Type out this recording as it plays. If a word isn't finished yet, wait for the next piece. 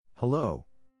Hello.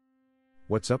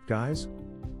 What's up, guys?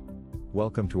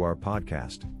 Welcome to our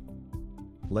podcast.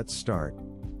 Let's start.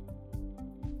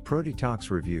 Protetox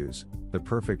Reviews, the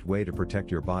perfect way to protect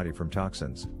your body from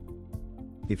toxins.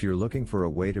 If you're looking for a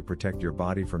way to protect your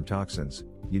body from toxins,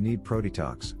 you need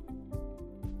Protetox.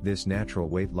 This natural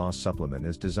weight loss supplement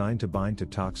is designed to bind to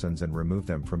toxins and remove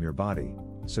them from your body,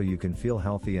 so you can feel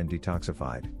healthy and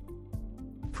detoxified.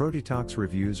 Protetox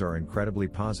reviews are incredibly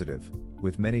positive,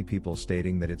 with many people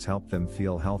stating that it's helped them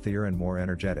feel healthier and more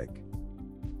energetic.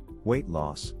 Weight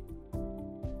loss.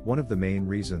 One of the main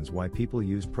reasons why people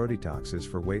use Protetox is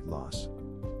for weight loss.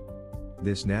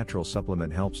 This natural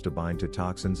supplement helps to bind to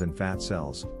toxins and fat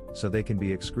cells, so they can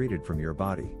be excreted from your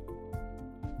body.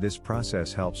 This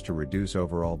process helps to reduce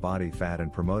overall body fat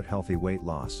and promote healthy weight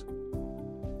loss.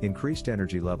 Increased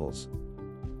energy levels.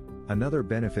 Another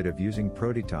benefit of using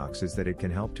Protetox is that it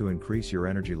can help to increase your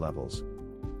energy levels.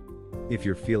 If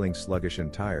you're feeling sluggish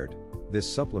and tired, this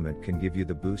supplement can give you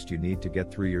the boost you need to get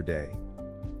through your day.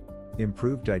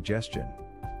 Improved digestion.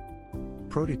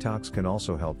 Protetox can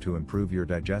also help to improve your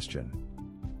digestion.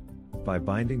 By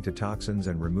binding to toxins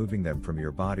and removing them from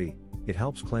your body, it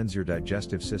helps cleanse your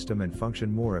digestive system and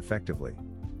function more effectively.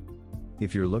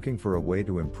 If you're looking for a way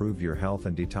to improve your health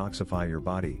and detoxify your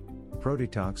body,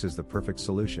 Protetox is the perfect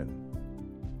solution.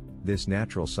 This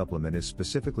natural supplement is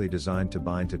specifically designed to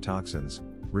bind to toxins,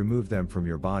 remove them from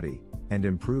your body, and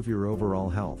improve your overall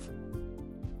health.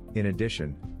 In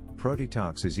addition,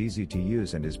 Protetox is easy to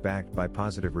use and is backed by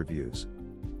positive reviews.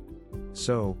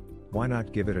 So, why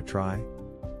not give it a try?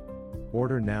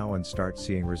 Order now and start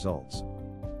seeing results.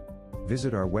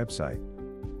 Visit our website,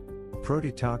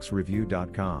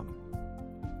 protetoxreview.com.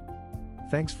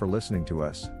 Thanks for listening to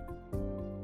us.